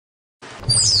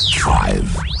5,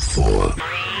 4.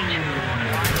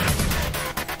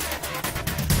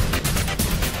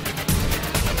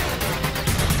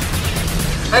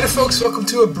 Hi there folks, welcome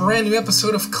to a brand new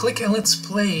episode of Click and Let's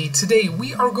Play. Today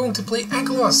we are going to play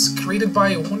Aggelos, created by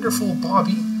a wonderful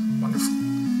Bobby. Wonderful.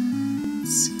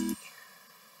 Let's see.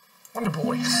 Wonder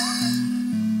Boy.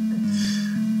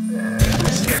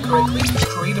 Say that correctly.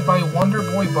 Created by Wonder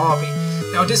Boy Bobby.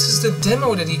 Now this is the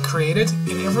demo that he created,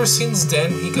 and ever since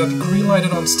then he got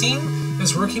greenlighted on Steam and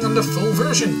is working on the full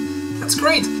version. That's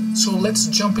great! So let's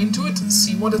jump into it and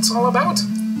see what it's all about.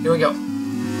 Here we go.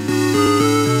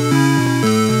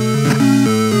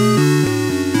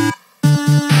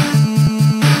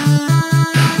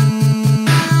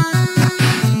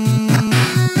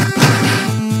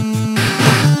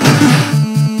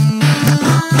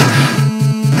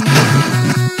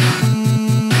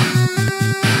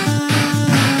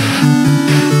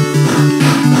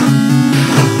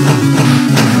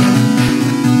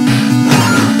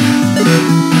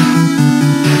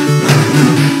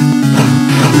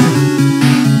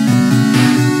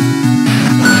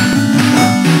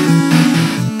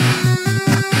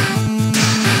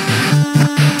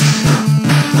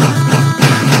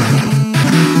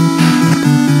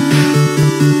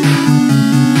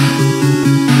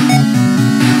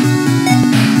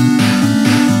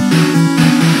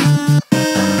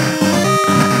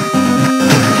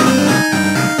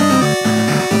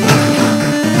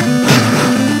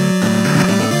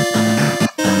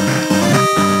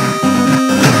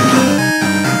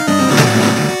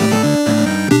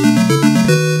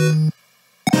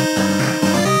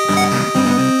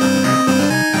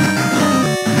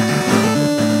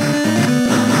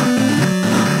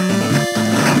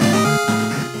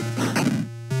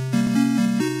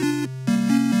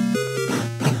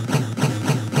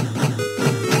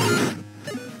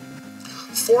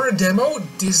 For a demo,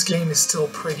 this game is still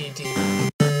pretty deep.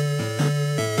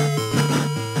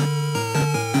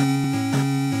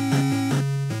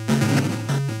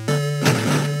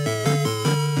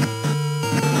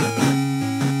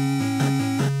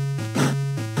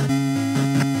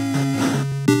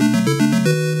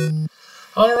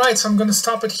 Alright, so I'm gonna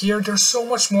stop it here. There's so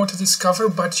much more to discover,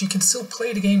 but you can still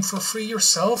play the game for free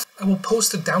yourself. I will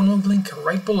post the download link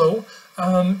right below.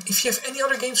 If you have any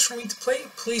other games for me to play,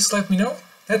 please let me know.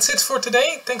 That's it for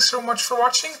today. Thanks so much for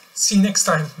watching. See you next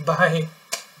time. Bye.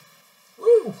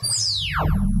 Woo!